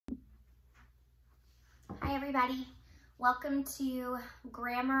Hi everybody, welcome to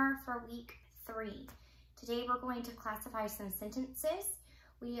Grammar for Week 3. Today we're going to classify some sentences.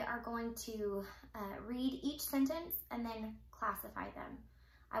 We are going to read each sentence and then classify them.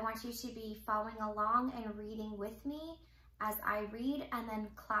 I want you to be following along and reading with me as I read and then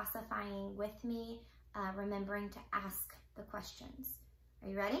classifying with me, remembering to ask the questions. Are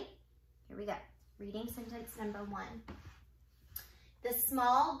you ready? Here we go. Reading sentence number 1. The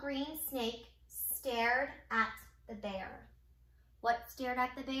small green snake stared at the bear. What stared at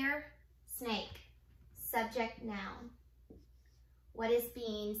the bear? Snake. Subject, noun. What is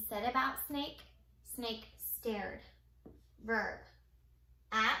being said about snake? Snake stared. Verb.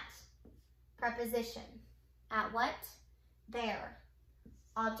 At, preposition. At what? Bear.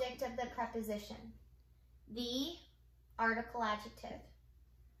 Object of the preposition. The, article, adjective.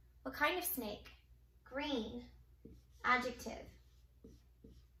 What kind of snake? Green. Adjective.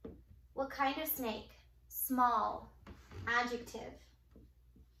 What kind of snake? Small. Adjective.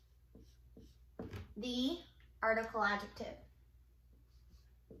 The, article, adjective.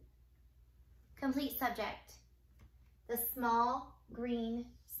 Complete subject. The small green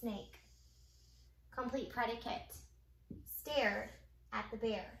snake. Complete predicate. Stared at the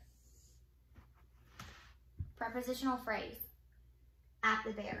bear. Prepositional phrase. At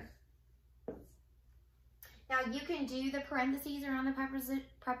the bear. Now you can do the parentheses around the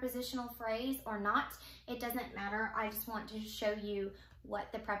prepositional phrase or not. It doesn't matter. I just want to show you what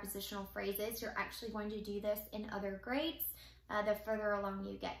the prepositional phrase is. You're actually going to do this in other grades the further along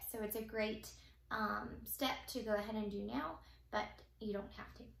you get. So it's a great step to go ahead and do now, but you don't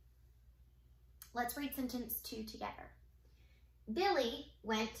have to. Let's read sentence 2 together. Billy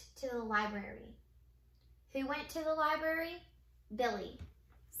went to the library. Who went to the library? Billy.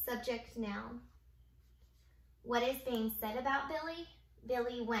 Subject, noun. What is being said about Billy?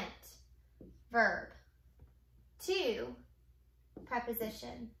 Billy went. Verb. To,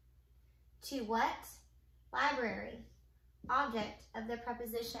 preposition. To what? Library. Object of the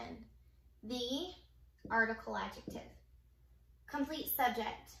preposition. The, article, adjective. Complete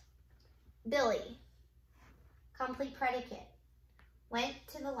subject. Billy. Complete predicate. Went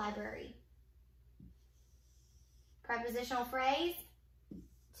to the library. Prepositional phrase.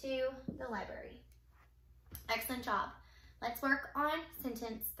 To the library. Excellent job. Let's work on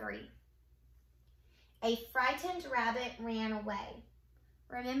sentence 3. A frightened rabbit ran away.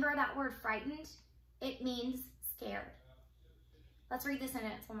 Remember that word frightened? It means scared. Let's read the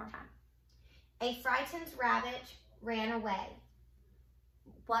sentence one more time. A frightened rabbit ran away.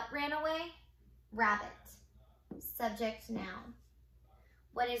 What ran away? Rabbit. Subject, noun.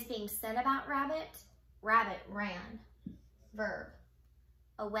 What is being said about rabbit? Rabbit ran. Verb.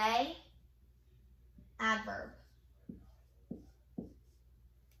 Away. Adverb.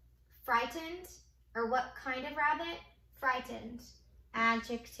 Frightened, or what kind of rabbit? Frightened.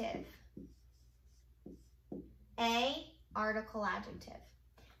 Adjective. A, article, adjective.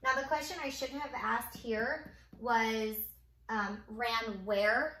 Now the question I should have asked here was ran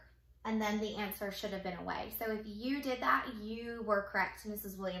where, and then the answer should have been away. So if you did that, you were correct.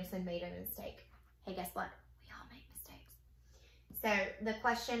 Mrs. Williamson made a mistake. Hey, guess what? We all make mistakes. So the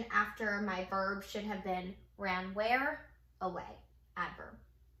question after my verb should have been ran where? Away. Adverb.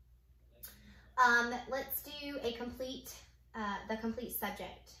 Let's do a complete, the complete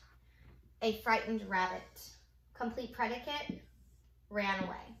subject. A frightened rabbit. Complete predicate, ran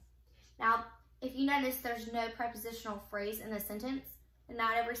away. Now, if you notice there's no prepositional phrase in the sentence, and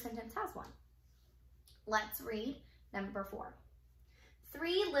not every sentence has one. Let's read number 4.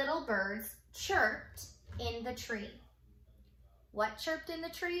 3 little birds chirped in the tree. What chirped in the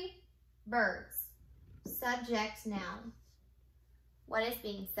tree? Birds. Subject, noun. What is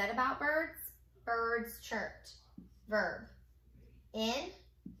being said about birds? Birds chirped. Verb. In,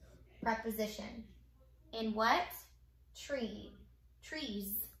 preposition. In what? Tree.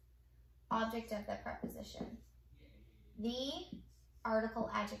 Trees. Object of the preposition. The,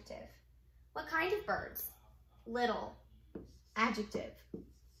 article, adjective. What kind of birds? Little. Adjective.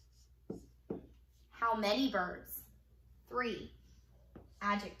 How many birds? 3.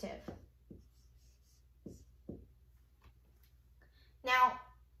 Adjective. Now,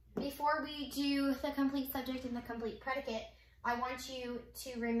 before we do the complete subject and the complete predicate, I want you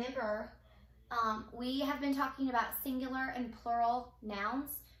to remember we have been talking about singular and plural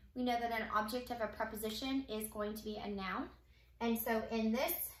nouns. We know that an object of a preposition is going to be a noun. And so in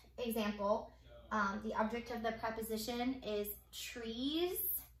this example, the object of the preposition is trees.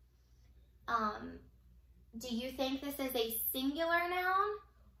 Do you think this is a singular noun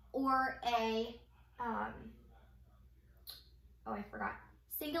or a, oh, I forgot,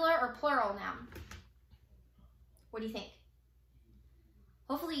 singular or plural noun? What do you think?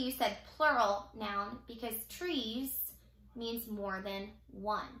 Hopefully you said plural noun because trees means more than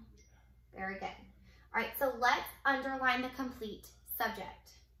one. Very good. All right, so let's underline the complete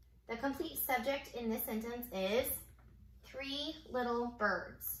subject. The complete subject in this sentence is 3 little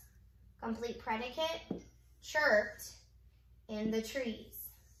birds. Complete predicate, chirped in the trees.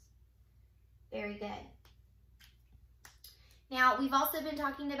 Very good. Now, we've also been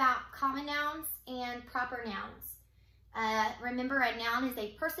talking about common nouns and proper nouns. Remember, a noun is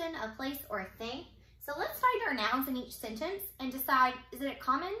a person, a place, or a thing. So let's find our nouns in each sentence and decide, is it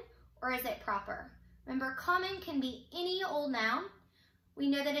common or is it proper? Remember, common can be any old noun. We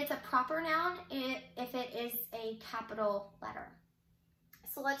know that it's a proper noun if it is a capital letter.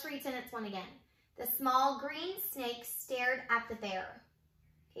 So let's read sentence 1 again. The small green snake stared at the bear.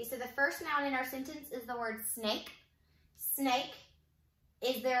 Okay, so the first noun in our sentence is the word snake. Snake,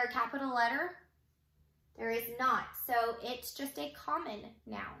 is there a capital letter? There is not, so it's just a common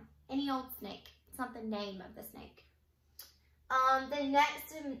noun. Any old snake. It's not the name of the snake. The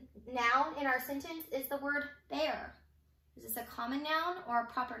next noun in our sentence is the word bear. Is this a common noun or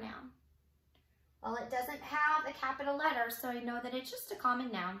a proper noun? Well, it doesn't have a capital letter, so I know that it's just a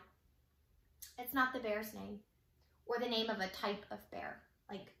common noun. It's not the bear's name or the name of a type of bear,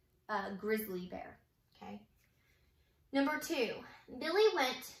 like a grizzly bear, okay? Number 2, Billy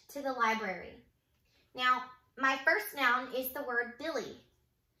went to the library. Now, my first noun is the word Billy.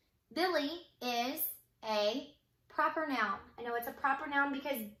 Billy is a proper noun. I know it's a proper noun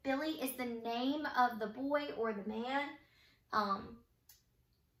because Billy is the name of the boy or the man.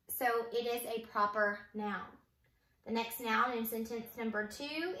 So it is a proper noun. The next noun in sentence number 2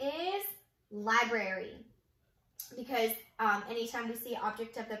 is library. Because anytime we see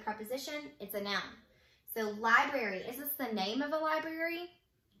object of the preposition, it's a noun. So library, is this the name of a library?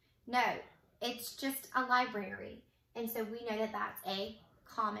 No, it's just a library. And so we know that that's a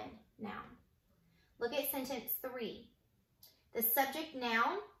common noun. Look at sentence 3. The subject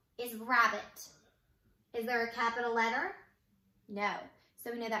noun is rabbit. Is there a capital letter? No.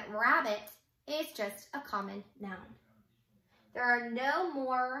 So we know that rabbit is just a common noun. There are no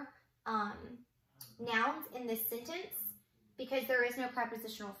more nouns in this sentence because there is no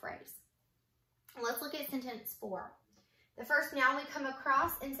prepositional phrase. Let's look at sentence 4. The first noun we come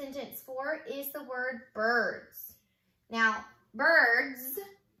across in sentence 4 is the word birds. Now, birds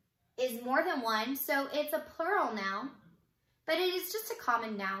is more than one, so it's a plural noun, but it is just a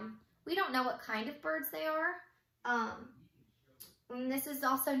common noun. We don't know what kind of birds they are. And this is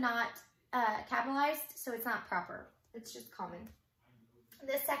also not capitalized, so it's not proper. It's just common.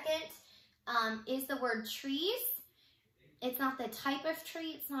 The second is the word trees. It's not the type of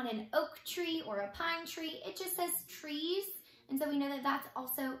tree. It's not an oak tree or a pine tree. It just says trees, and so we know that that's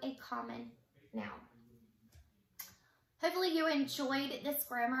also a common noun. Hopefully you enjoyed this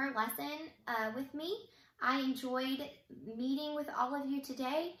grammar lesson with me. I enjoyed meeting with all of you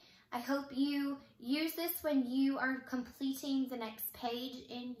today. I hope you use this when you are completing the next page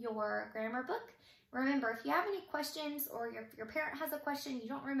in your grammar book. Remember, if you have any questions or your parent has a question, you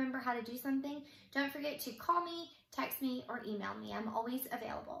don't remember how to do something, don't forget to call me, text me, or email me. I'm always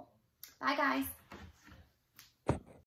available. Bye, guys.